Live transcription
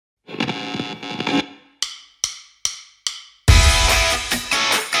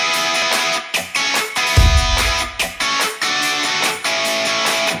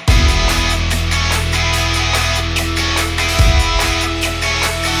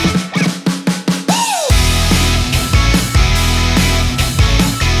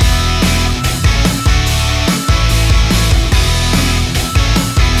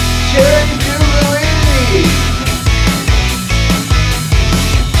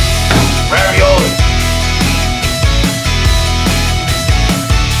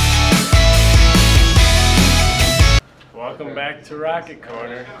to Rocket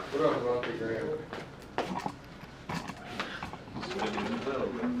Corner.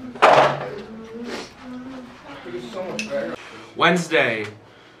 Wednesday,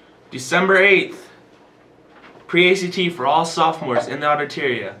 December 8th. Pre-ACT for all sophomores in the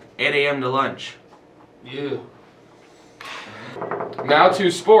auditoria. 8 a.m. to lunch. Yeah. Now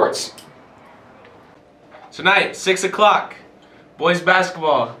to sports. Tonight, 6 o'clock. Boys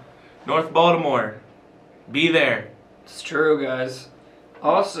basketball. North Baltimore. Be there. It's true, guys.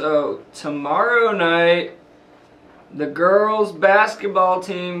 Also, tomorrow night, the girls' basketball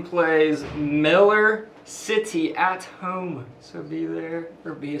team plays Miller City at home. So be there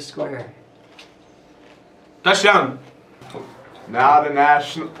or be a square. Touchdown. Now the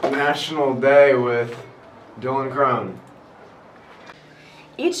National Day with Dylan Crone.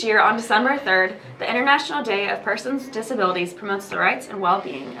 Each year on December 3rd, the International Day of Persons with Disabilities promotes the rights and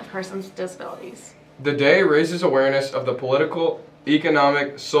well-being of persons with disabilities. The day raises awareness of the political,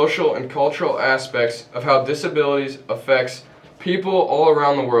 economic, social, and cultural aspects of how disabilities affects people all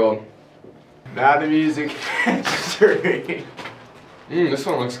around the world. Now the music history. This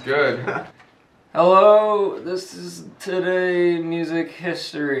one looks good. Hello, this is today music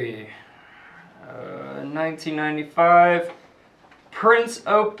history. 1995, Prince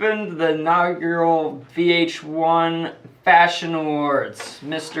opened the inaugural VH1 Fashion Awards.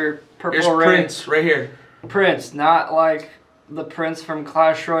 Mr. Purple Here's Rain. Prince, right here. Prince, not like the Prince from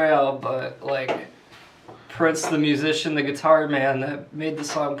Clash Royale, but like Prince the musician, the guitar man that made the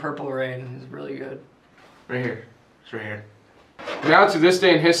song Purple Rain. Is really good. Right here. It's right here. Now to this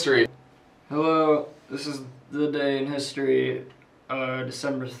day in history. Hello, this is the day in history,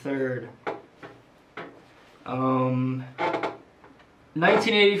 December 3rd.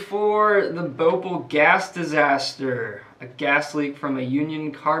 1984, the Bhopal gas disaster. A gas leak from a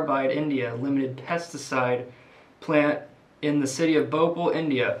Union Carbide India limited pesticide plant in the city of Bhopal,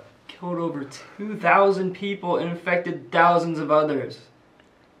 India. Killed over 2,000 people and infected thousands of others.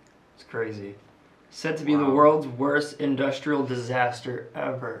 It's crazy. Said to be the world's worst industrial disaster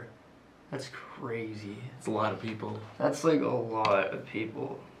ever. That's crazy. It's a lot of people. That's like a lot of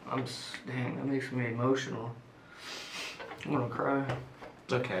people. Dang, that makes me emotional. I'm gonna cry.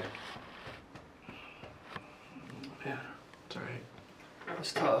 It's okay. Yeah, It's alright.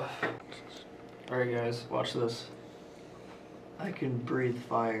 it's tough. Alright guys, watch this. I can breathe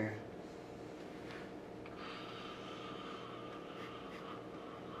fire.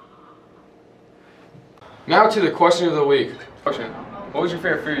 Now to the question of the week. Question: what was your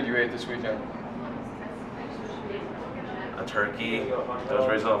favorite food you ate this weekend? A turkey that was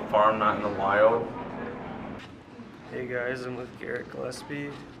raised on a farm, not in the wild. Hey guys, I'm with Garrett Gillespie.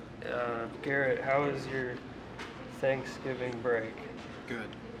 Garrett, how was your Thanksgiving break? Good.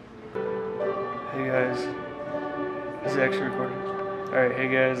 Hey guys, this is actually recording. Alright, hey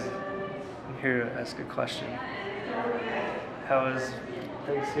guys, I'm here to ask a question. How was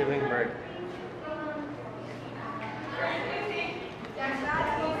Thanksgiving break?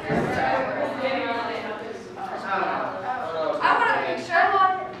 I want a picture.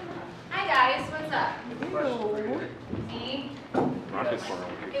 Hi guys, what's up? See?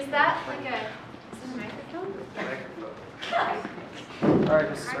 Is that like a microphone? Alright,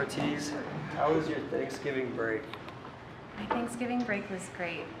 Mrs. Ortiz, how was your Thanksgiving break? My Thanksgiving break was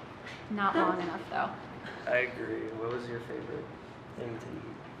great. Not long enough though. I agree. What was your favorite thing to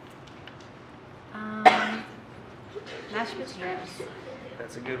eat? Mashed potatoes.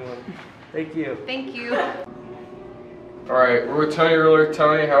 That's a good one. Thank you. Thank you. Alright, we're with Tony Ruler.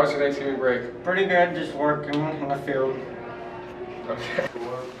 Tony, how was your Thanksgiving break? Pretty good, just working in the field. Okay.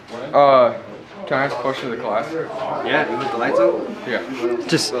 Can I ask a question to the class? Yeah, you with the lights on? Yeah.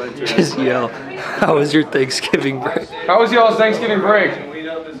 Just yell. How was your Thanksgiving break? How was y'all's Thanksgiving break?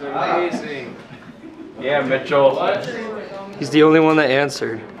 Amazing. Yeah, Mitchell. He's the only one that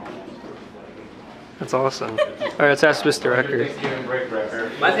answered. That's awesome. Alright, let's ask Mr. Ecker.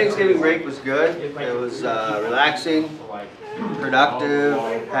 My Thanksgiving break was good. It was relaxing, productive.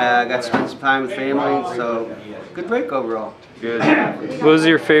 I got to spend some time with family, so good break overall. Good. What was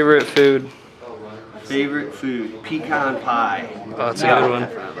your favorite food? Favorite food, pecan pie. Oh, that's a good one.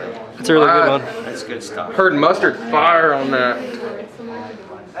 That's a really good one. That's good stuff. Heard mustard fire on that.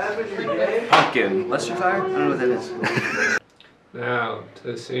 Pumpkin. Mustard fire? I don't know what that is. Now, to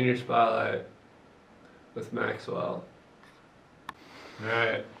the senior spotlight with Maxwell.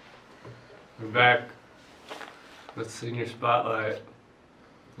 Alright, we're back with senior spotlight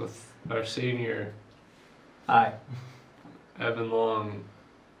with our senior. Hi. Evan Long.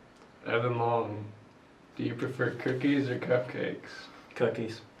 Evan Long, do you prefer cookies or cupcakes?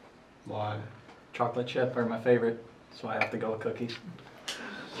 Cookies. Why? Chocolate chip are my favorite. So I have to go with cookies.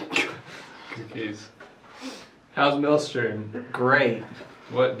 Cookies. How's Millstream? Great.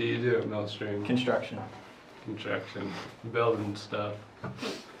 What do you do at Millstream? Construction. Construction. Building stuff.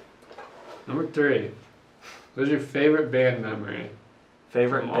 Number 3. What's your favorite band memory?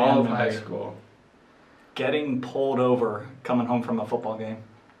 Favorite From band all of memory? high school. Getting pulled over coming home from a football game.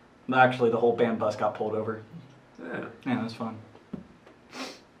 Actually, the whole band bus got pulled over. Yeah. Yeah, it was fun.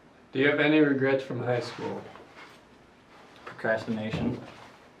 Do you have any regrets from high school? Procrastination.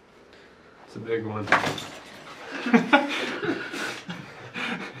 It's a big one.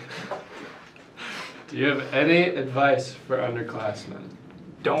 Do you have any advice for underclassmen?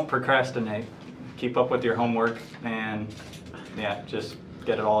 Don't procrastinate. Keep up with your homework and yeah, just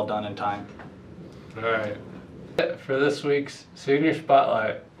get it all done in time. Alright. For this week's Senior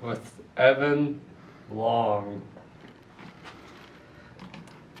Spotlight with Evan Long.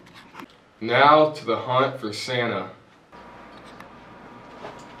 Now to the hunt for Santa.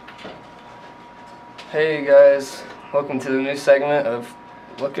 Hey guys, welcome to the new segment of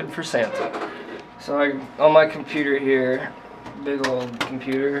Looking for Santa. So on my computer here, big old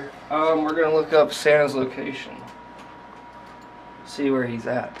computer, we're gonna look up Santa's location. See where he's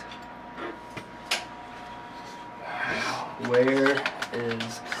at. Where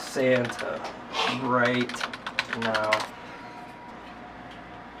is Santa right now?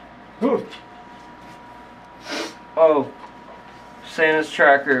 Oh, Santa's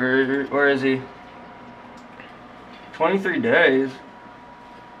tracker, where is he? 23 days?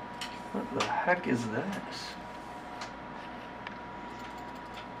 What the heck is this?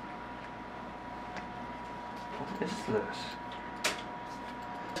 What is this?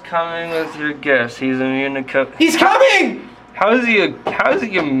 Coming with your guess. He's immune to COVID. He's coming! How is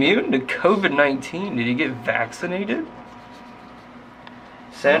he immune to COVID-19? Did he get vaccinated?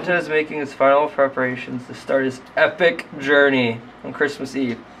 Santa is making his final preparations to start his epic journey on Christmas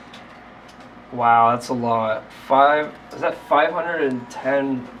Eve. Wow, that's a lot. Is that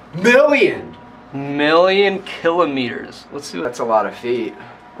 510 million kilometers? Let's see what That's a lot of feet.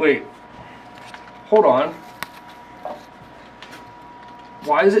 Wait. Hold on.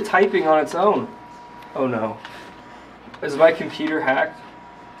 Why is it typing on its own? Oh no. Is my computer hacked?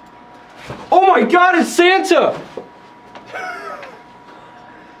 Oh my god, it's Santa!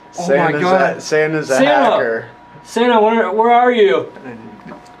 Oh my god. Santa's a Santa! hacker. Santa, where are you?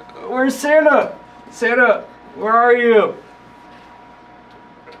 Where's Santa? Santa, where are you?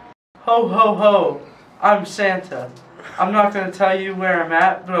 Ho ho ho, I'm Santa. I'm not going to tell you where I'm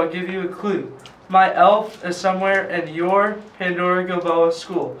at, but I'll give you a clue. My elf is somewhere in your Pandora Gilboa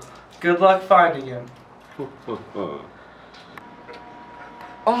school. Good luck finding him.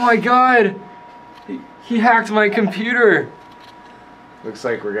 Oh my god! He hacked my computer! Looks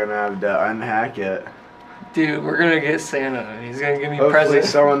like we're gonna have to unhack it. Dude, we're gonna get Santa. He's gonna give me Hopefully presents.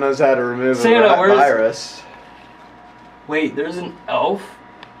 someone knows how to remove Santa, a where's- virus. Wait, there's an elf?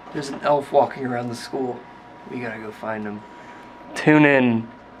 There's an elf walking around the school. We gotta go find him. Tune in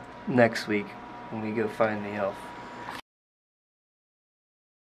next week when we go find the elf.